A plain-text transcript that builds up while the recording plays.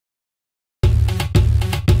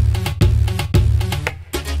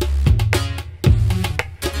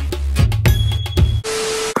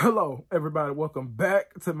everybody? Welcome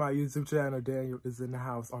back to my YouTube channel. Daniel is in the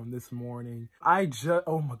house on this morning.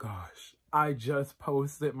 Oh my gosh. I just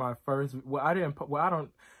posted my first, I didn't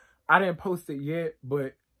post it yet,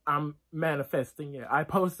 but I'm manifesting it. I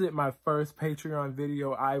posted my first Patreon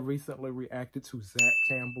video. I recently reacted to Zach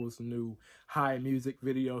Campbell's new high music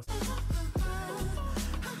video.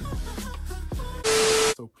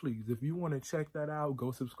 So please, if you want to check that out,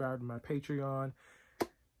 go subscribe to my Patreon.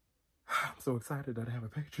 I'm so excited that I have a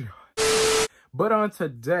Patreon. But on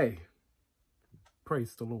today,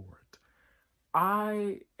 praise the Lord.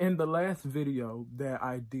 In the last video that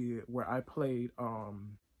I did where I played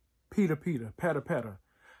Peta,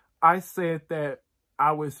 I said that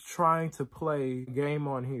I was trying to play a game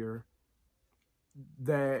on here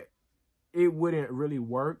that it wouldn't really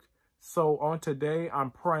work. So on today,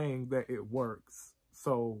 I'm praying that it works.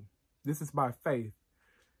 So this is by faith.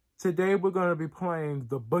 Today, we're going to be playing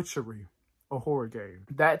the Butchery, a horror game.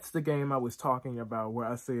 That's the game I was talking about where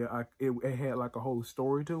I said it had like a whole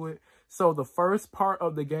story to it. So the first part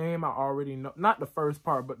of the game, I already know. Not the first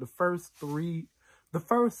part, but the first 2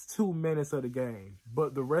 minutes of the game.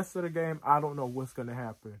 But the rest of the game, I don't know what's going to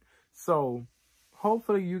happen. So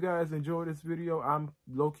hopefully you guys enjoy this video. I'm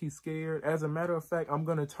low-key scared. As a matter of fact, I'm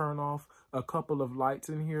going to turn off a couple of lights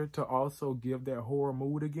in here to also give that horror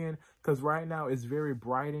mood again. Because right now it's very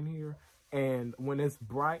bright in here. And when it's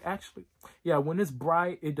bright, when it's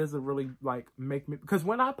bright, it doesn't really like make me, because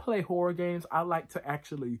when I play horror games, I like to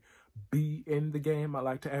actually be in the game. I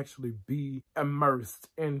like to actually be immersed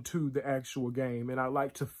into the actual game. And I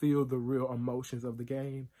like to feel the real emotions of the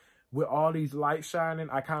game. With all these lights shining,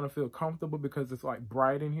 I kind of feel comfortable because it's like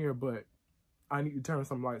bright in here, but I need to turn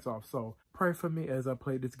some lights off. So pray for me as I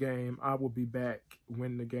play this game. I will be back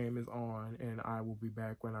when the game is on, and I will be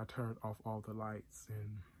back when I turn off all the lights.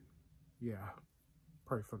 And yeah,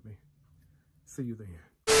 pray for me. See you then.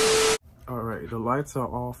 All right, the lights are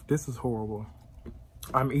off. This is horrible.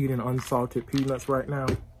 I'm eating unsalted peanuts right now.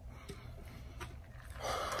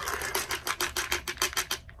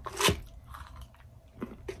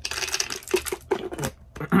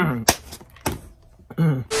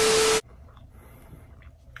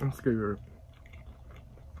 I'm scared.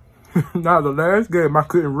 Now, the last game I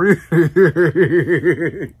couldn't read.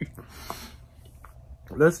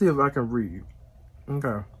 Let's see if I can read.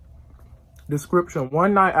 Okay. Description.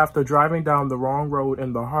 One night after driving down the wrong road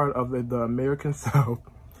in the heart of the American South,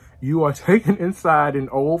 you are taken inside an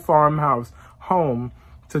old farmhouse home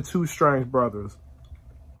to two strange brothers.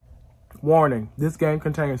 Warning. This game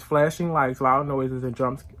contains flashing lights, loud noises, and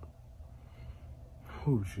jump scares.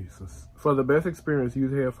 Oh, Jesus. For the best experience,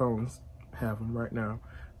 use headphones. Have them right now.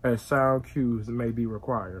 As sound cues may be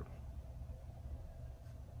required.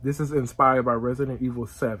 This is inspired by Resident Evil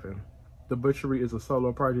 7. The Butchery is a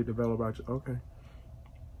solo project developed by... Okay.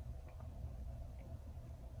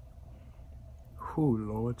 Oh,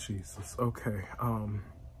 Lord Jesus. Okay.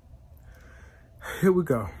 Here we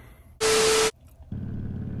go. Looking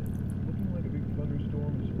like a big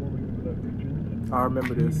thunderstorm is forming over that region. I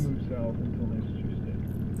remember this. Move south until next Tuesday.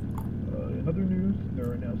 In other news, there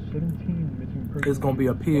are now 17 missing persons. It's gonna be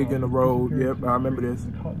a pig in the road. Yep, I remember this.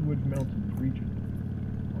 The Cottonwood Mountains region.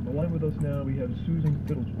 On the line with us now, we have Susan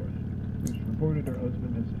Fiddlesworth, who's reported her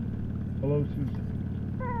husband missing. Hello, Susan.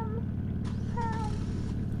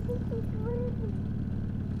 This is Lindsay.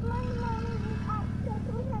 My mom is upset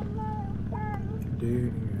with her mom.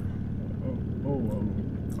 Damn.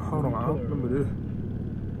 Hold on, I don't remember this.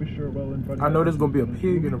 Wish her well in front. I know there's gonna be a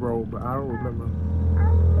pig in the road, but I don't remember.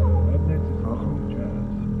 Up next is Smooth Jazz.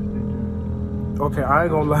 Stay tuned. Okay, I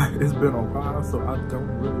ain't gonna lie, it's been a while, so I don't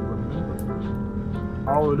really remember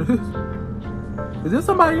all of this. Is there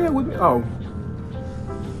somebody here with me? Oh.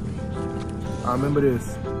 I remember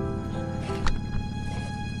this.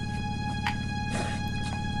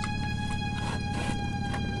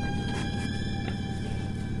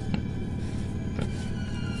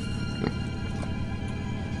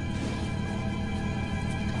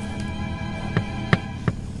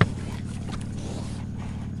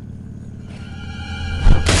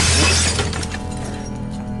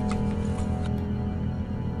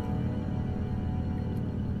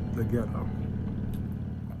 The ghetto.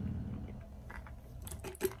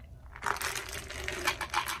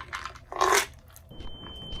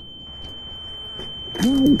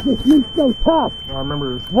 You're so tough. I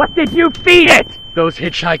remember this. What did you feed it? Those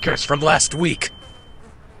hitchhikers from last week.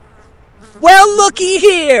 Well, looky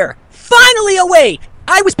here! Finally awake!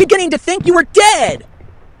 I was beginning to think you were dead!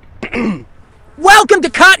 Welcome to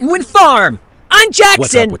Cottonwood Farm! I'm Jackson!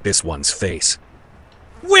 What's up with this one's face?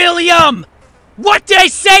 William! What they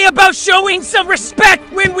say about showing some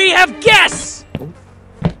respect when we have guests?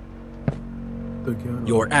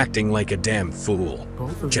 You're acting like a damn fool,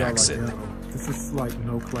 Both of Jackson. y'all are ghetto. This is like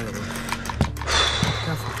no class.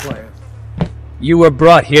 That's the class. You were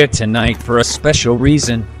brought here tonight for a special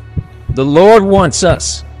reason. The Lord wants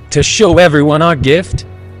us to show everyone our gift.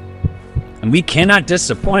 And we cannot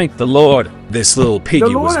disappoint the Lord. This little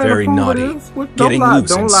piggy was very naughty, getting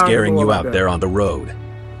loose and scaring you out there on the road.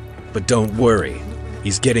 But don't worry,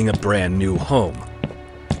 he's getting a brand new home.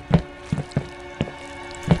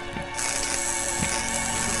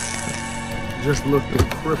 Just looked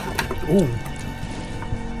at crippled. Ooh.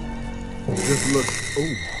 Just look.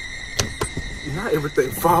 Ooh. Not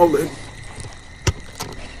everything falling.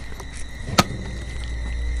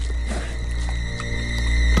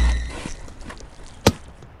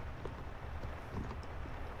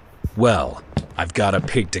 Well, I've got a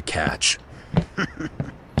pig to catch.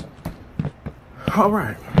 All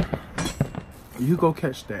right. You go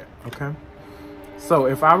catch that, okay? So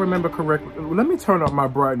if I remember correctly, let me turn up my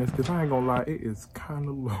brightness because I ain't gonna lie, it is kind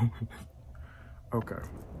of low. Okay.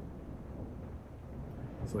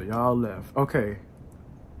 So y'all left. Okay.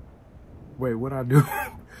 Wait, what I do?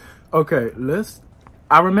 Okay,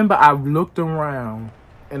 I remember I looked around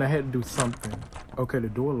and I had to do something. Okay, the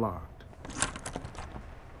door locked.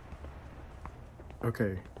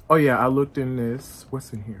 Okay. Oh yeah, I looked in this.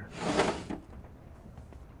 What's in here?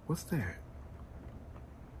 What's that?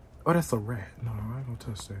 Oh, that's a rat. No, I ain't gonna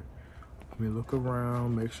touch that. Let me look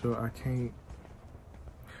around, make sure I can't.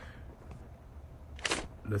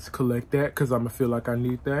 Let's collect that because I'm gonna feel like I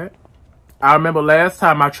need that. I remember last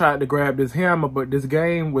time I tried to grab this hammer, but this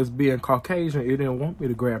game was being Caucasian. It didn't want me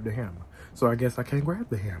to grab the hammer. So I guess I can't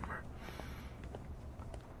grab the hammer.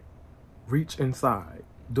 Reach inside.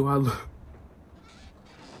 Do I look?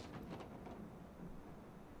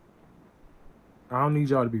 I don't need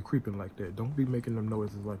y'all to be creeping like that. Don't be making them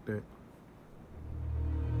noises like that.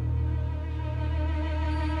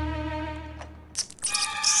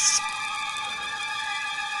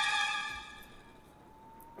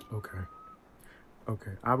 Okay.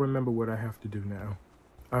 Okay. I remember what I have to do now.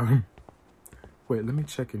 Wait, let me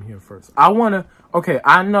check in here first. Okay,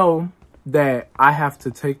 I know that I have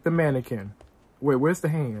to take the mannequin. Wait, where's the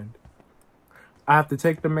hand? I have to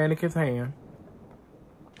take the mannequin's hand.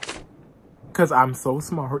 Because I'm so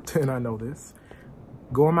smart and I know this.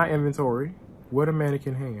 Go in my inventory. Where the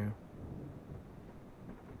mannequin hand?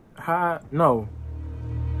 No.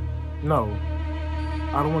 No.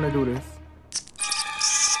 I don't want to do this.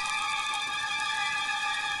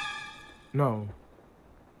 No.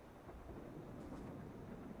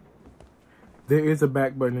 There is a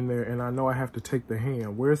back button in there and I know I have to take the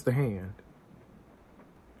hand. Where's the hand?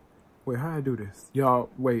 Wait, how do I do this? Y'all,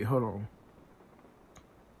 wait, hold on.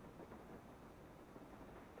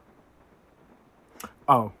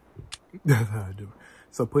 Oh, that's how I do it.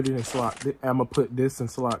 So put it in slot. I'm going to put this in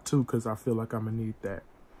slot 2 because I feel like I'm going to need that.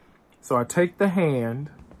 So I take the hand.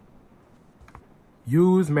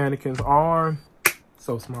 Use mannequin's arm.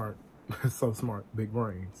 So smart. So smart. Big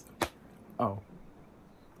brains. Oh.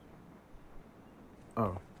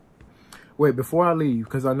 Oh. Wait, before I leave,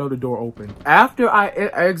 because I know the door open. After I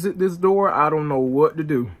exit this door, I don't know what to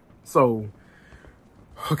do. So,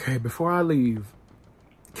 okay, before I leave,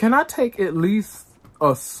 can I take at least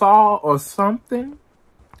a saw or something?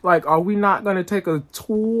 Like, are we not going to take a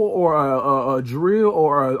tool or a drill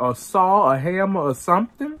or a saw, a hammer or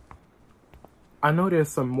something? I know there's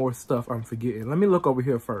some more stuff I'm forgetting. Let me look over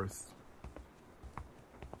here first.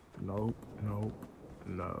 Nope, nope,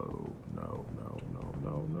 no, no, no, no,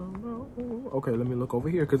 no, no, no. Okay, let me look over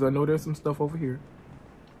here because I know there's some stuff over here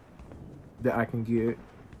that I can get.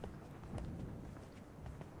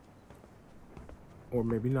 Or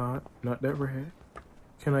maybe not. Not that red.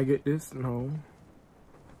 Can I get this? No.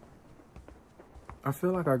 I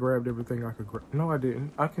feel like I grabbed everything I could grab. No, I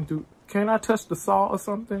didn't. Can I touch the saw or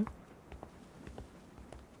something?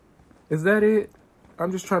 Is that it?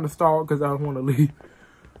 I'm just trying to stall because I don't want to leave.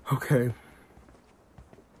 Okay.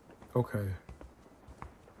 Okay.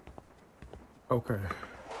 Okay.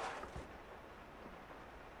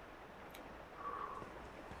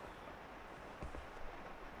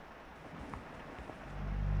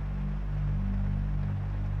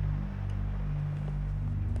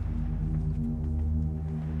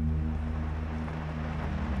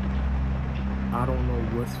 I don't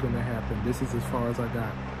know what's gonna happen. This is as far as I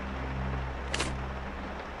got.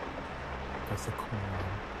 That's a coin.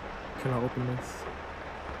 Can I open this?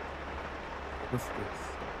 What's this?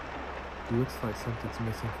 It looks like something's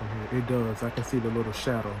missing from here. It does. I can see the little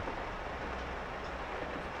shadow.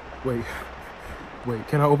 Wait. Wait,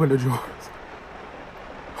 can I open the drawers?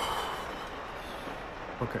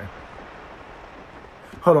 Okay.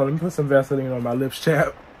 Hold on, let me put some Vaseline on my lips,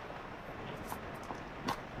 chap.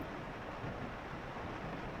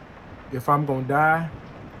 If I'm gonna die,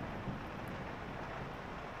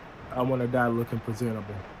 I want to die looking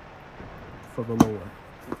presentable for the Lord.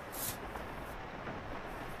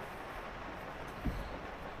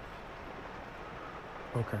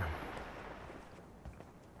 Okay.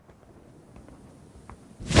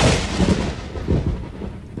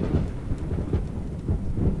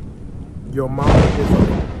 Your mama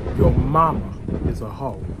is a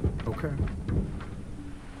hoe, okay?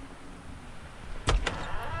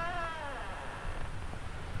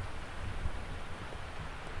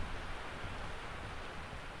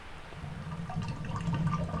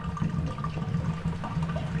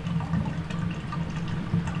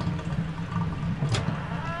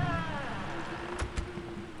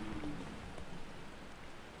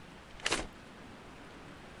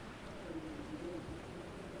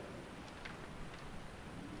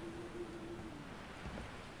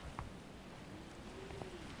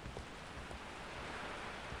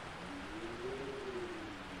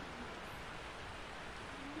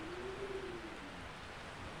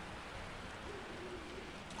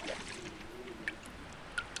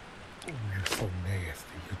 You're so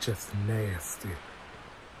nasty. You're just nasty.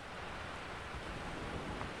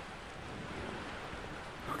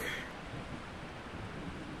 Okay.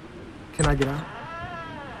 Can I get out?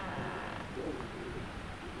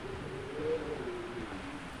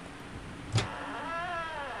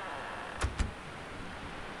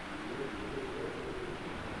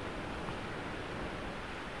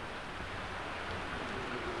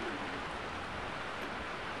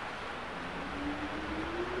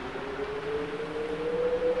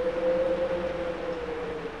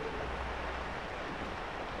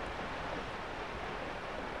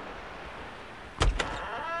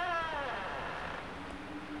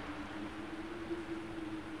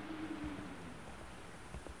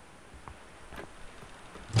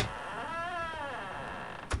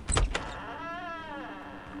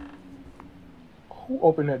 Who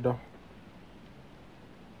opened that door?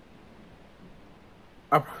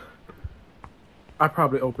 I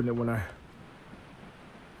probably opened it when I...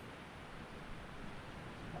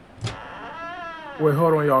 Wait,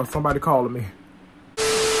 hold on, y'all. Somebody calling me.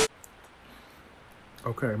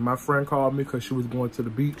 Okay, my friend called me because she was going to the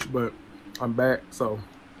beach, but I'm back, so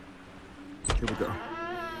here we go.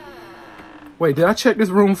 Wait, did I check this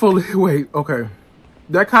room fully? Wait, okay.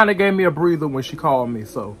 That kind of gave me a breather when she called me,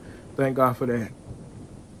 so thank God for that.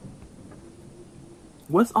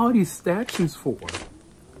 What's all these statues for?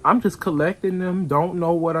 I'm just collecting them, don't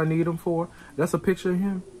know what I need them for. That's a picture of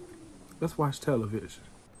him? Let's watch television.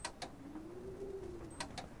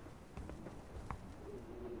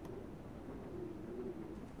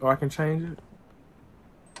 Oh, I can change it?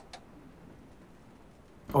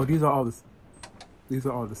 Oh, these are all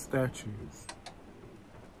the statues.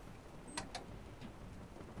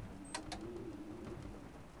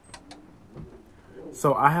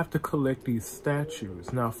 So I have to collect these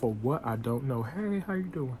statues. Now for what? I don't know. Hey, how you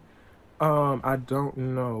doing? I don't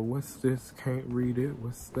know. What's this? Can't read it.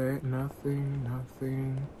 What's that? Nothing,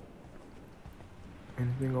 nothing.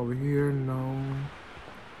 Anything over here? No.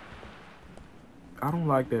 I don't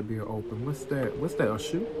like that being open. What's that? What's that? A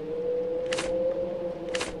shoe?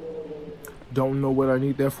 Don't know what I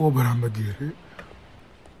need that for, but I'm gonna get it.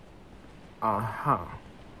 Uh-huh.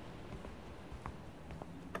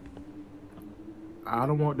 I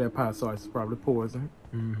don't want that pie sauce. It's probably poison.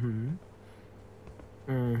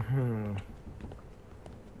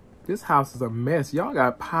 This house is a mess. Y'all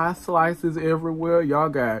got pie slices everywhere. Y'all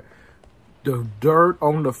got the dirt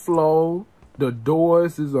on the floor. The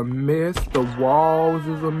doors is a mess. The walls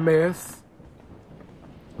is a mess.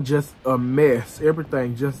 Just a mess.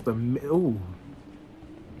 Everything just a mess. Ooh.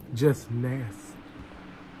 Just nasty.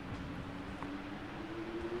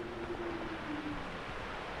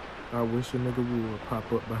 I wish a nigga would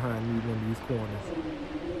pop up behind me one of these corners.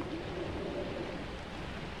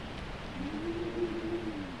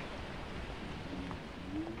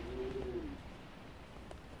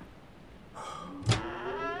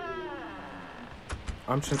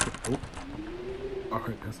 I'm checking. Oh.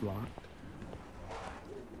 Alright, that's locked.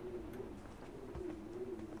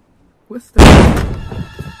 What's that?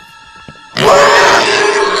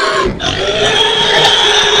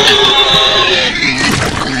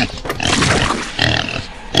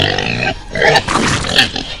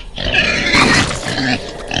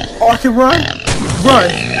 Oh, I can run?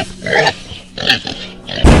 Run!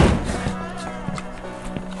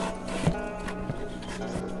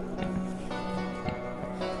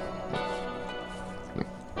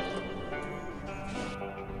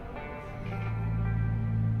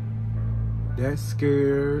 That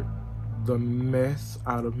scared the mess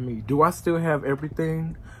out of me. Do I still have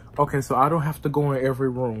everything? Okay, so I don't have to go in every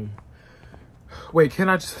room. Wait, can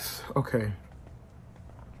I just... Okay.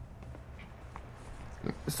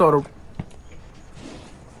 So the...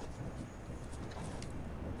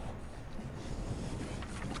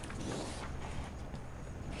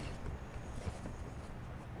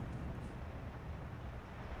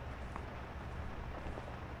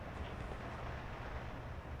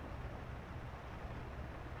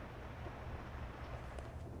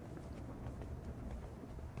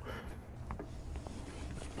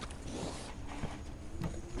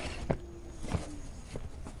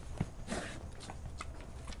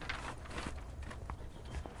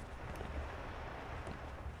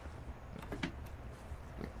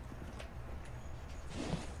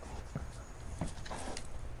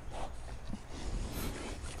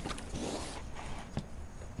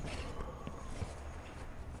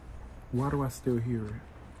 Why do I still hear it?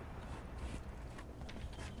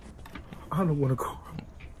 I don't want to go.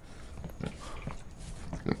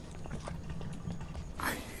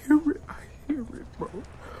 I hear it, bro.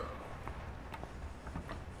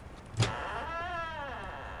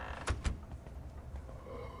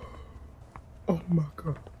 Oh my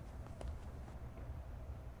God.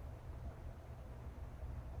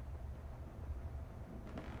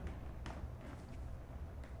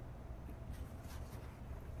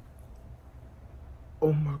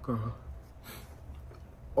 Oh my God.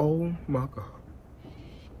 Oh my God.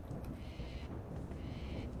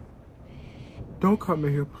 Don't come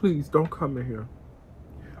in here, please. Don't come in here.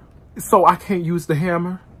 So I can't use the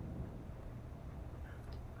hammer?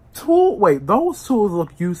 Wait, those tools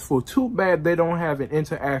look useful. Too bad they don't have an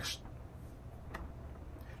interaction.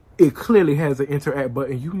 It clearly has an interact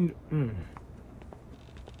button.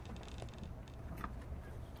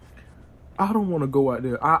 I don't want to go out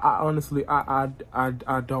there. I honestly, I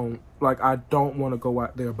don't. Like, I don't want to go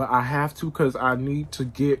out there, but I have to because I need to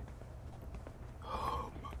get... Oh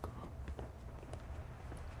my God.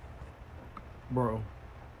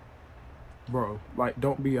 Bro, like,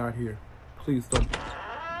 don't be out here. Please don't.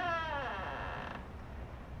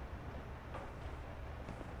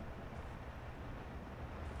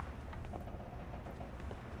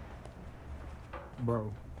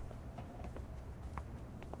 Bro.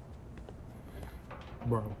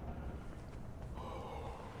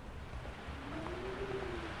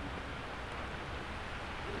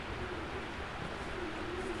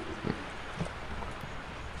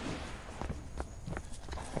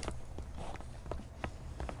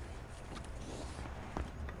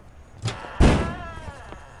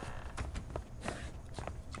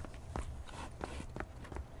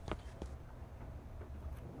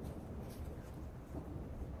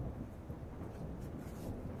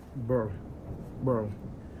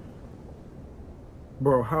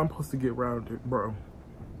 Bro, how I'm supposed to get around it, bro?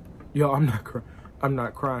 Yo, I'm not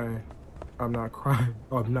crying. I'm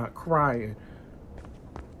not crying.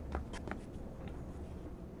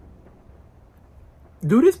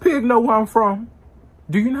 Do this pig know where I'm from?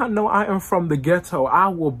 Do you not know I am from the ghetto? I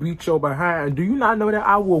will beat your behind. Do you not know that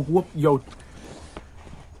I will whoop your...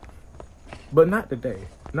 But not today.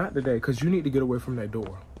 Not today, because you need to get away from that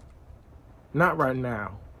door. Not right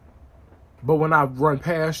now. But when I run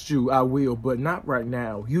past you, I will, but not right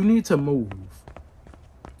now. You need to move.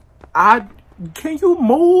 Can you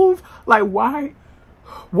move? Like, why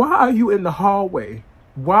are you in the hallway?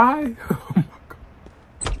 Why? Oh my God.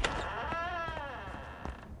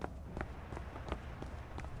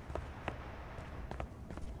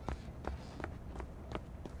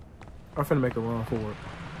 I'm finna make a run for it.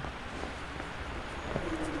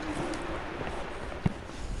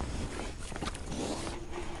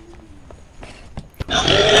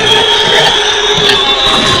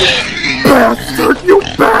 Bastard! You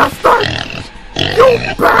bastard! You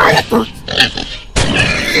bastard!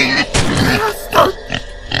 Bastard!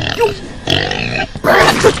 You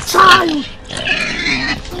bastard child!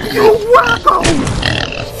 You wacko!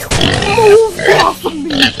 You move off of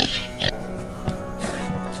me!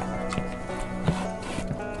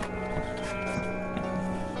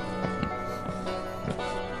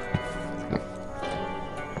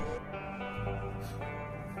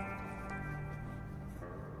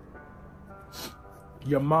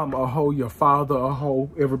 Your mama a hoe, your father a hoe,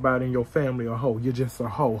 everybody in your family a hoe. You're just a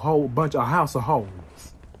hoe. Whole bunch of house of hoes.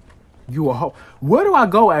 You a hoe. Where do I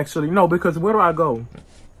go, actually? No, because where do I go?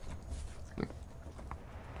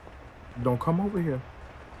 Don't come over here.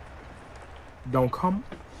 Don't come.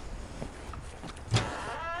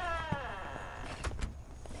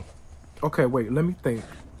 Okay, wait, let me think.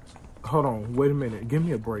 Hold on, wait a minute. Give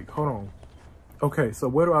me a break. Hold on. Okay, so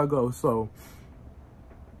where do I go? So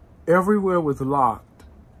everywhere was locked.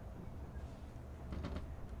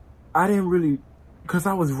 I didn't really, because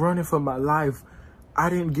I was running for my life, I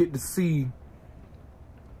didn't get to see.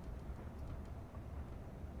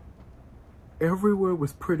 Everywhere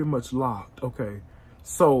was pretty much locked. Okay,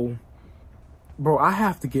 so bro, I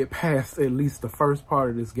have to get past at least the first part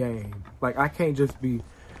of this game. Like, I can't just be,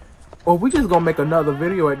 well, we just gonna make another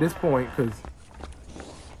video at this point, because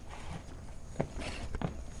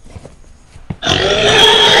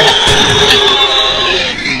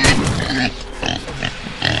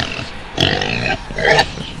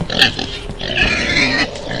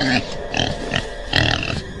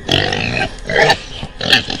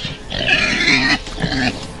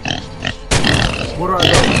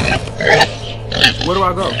where do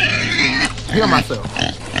I go? Heal myself.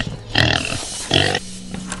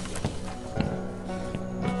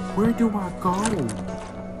 Where do I go?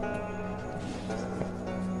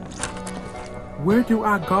 Where do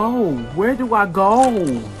I go? Where do I go?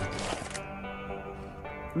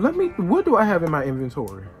 What do I have in my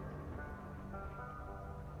inventory?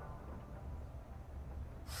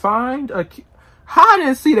 Find a key. How I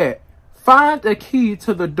didn't see that? Find a key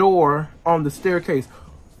to the door on the staircase.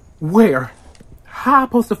 Where? How am I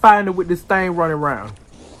supposed to find it with this thing running around?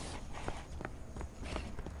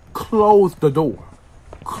 Close the door.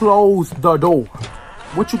 Close the door.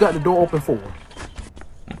 What you got the door open for?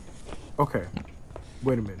 Okay.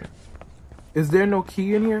 Wait a minute. Is there no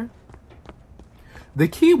key in here? The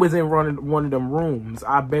key was in one of them rooms.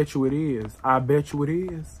 I bet you it is. I bet you it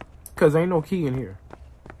is. Because ain't no key in here.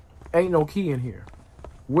 Ain't no key in here.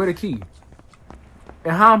 Where the key?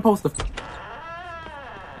 And how I'm supposed to...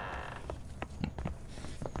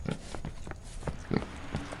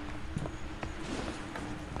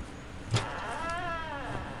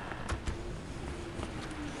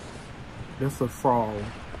 That's a fraud.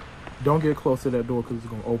 Don't get close to that door because it's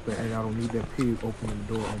going to open, and I don't need that pig opening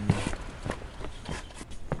the door on me.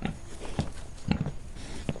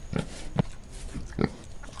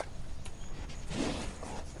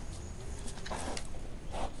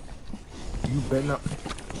 You better not.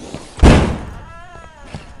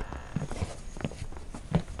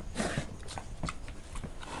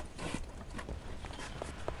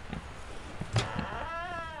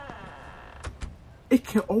 It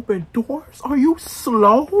can open doors? Are you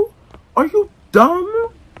slow? Are you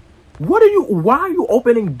dumb? Why are you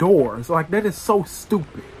opening doors? Like, that is so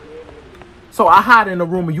stupid. So I hide in the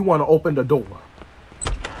room and you want to open the door.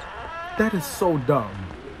 That is so dumb.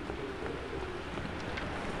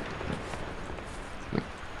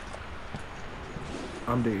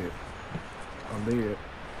 I'm dead. I'm dead.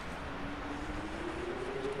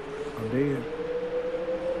 I'm dead.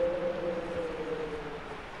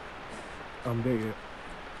 I'm dead.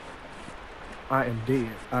 I am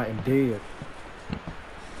dead. I am dead.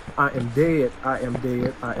 I am dead. I am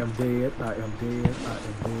dead. I am dead. I am dead. I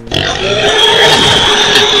am dead.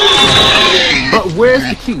 But where's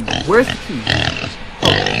the key? Where's the key?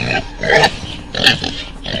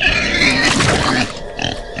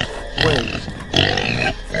 Wait.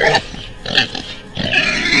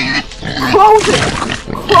 Close it!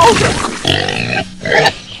 Close it!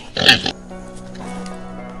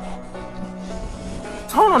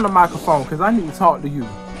 Turn on the microphone, because I need to talk to you.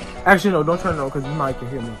 Actually, no, don't turn it on, because you might can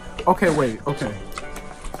hear me. Okay, wait, okay.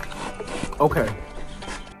 Okay.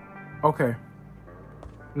 Okay.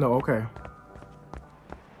 No, okay.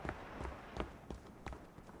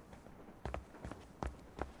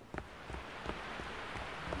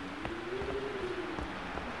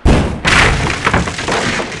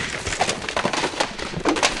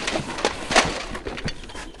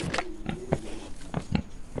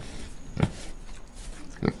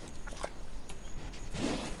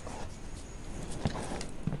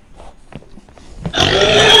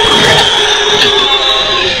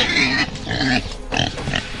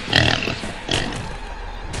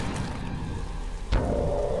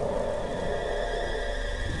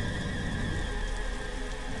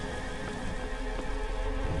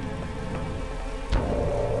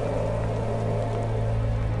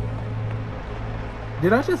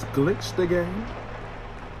 Did I just glitch the game?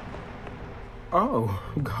 Oh,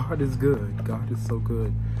 God is good. God is so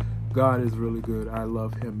good. God is really good. I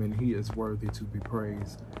love him and he is worthy to be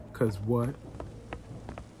praised. Cause what?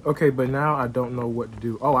 Okay, but now I don't know what to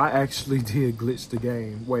do. Oh, I actually did glitch the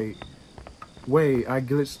game. Wait, I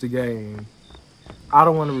glitched the game. I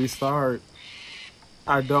don't want to restart.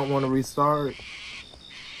 I don't want to restart.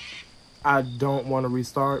 I don't want to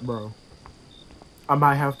restart, bro. I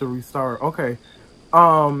might have to restart. Okay.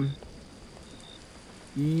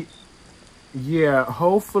 yeah,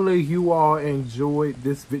 hopefully you all enjoyed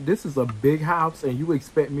this. This is a big house and you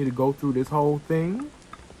expect me to go through this whole thing?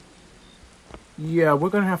 Yeah, we're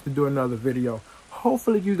gonna have to do another video.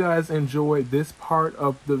 Hopefully you guys enjoyed this part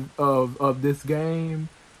of the of this game.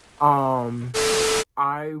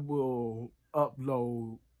 I will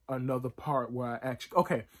upload another part where I actually,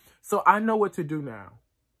 okay, so I know what to do now.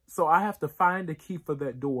 So I have to find the key for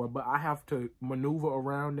that door, but I have to maneuver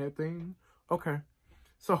around that thing. Okay,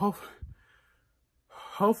 so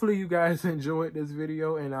hopefully you guys enjoyed this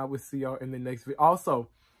video, and I will see y'all in the next video. Also,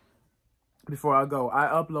 before I go, I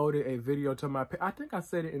uploaded a video to my, I think I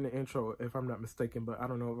said it in the intro if I'm not mistaken, but I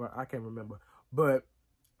don't know, I can't remember. But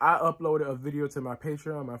I uploaded a video to my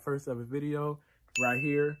Patreon, my first ever video right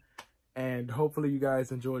here. And hopefully you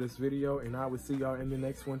guys enjoy this video, and I will see y'all in the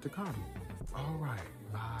next one to come. All right,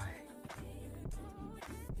 bye.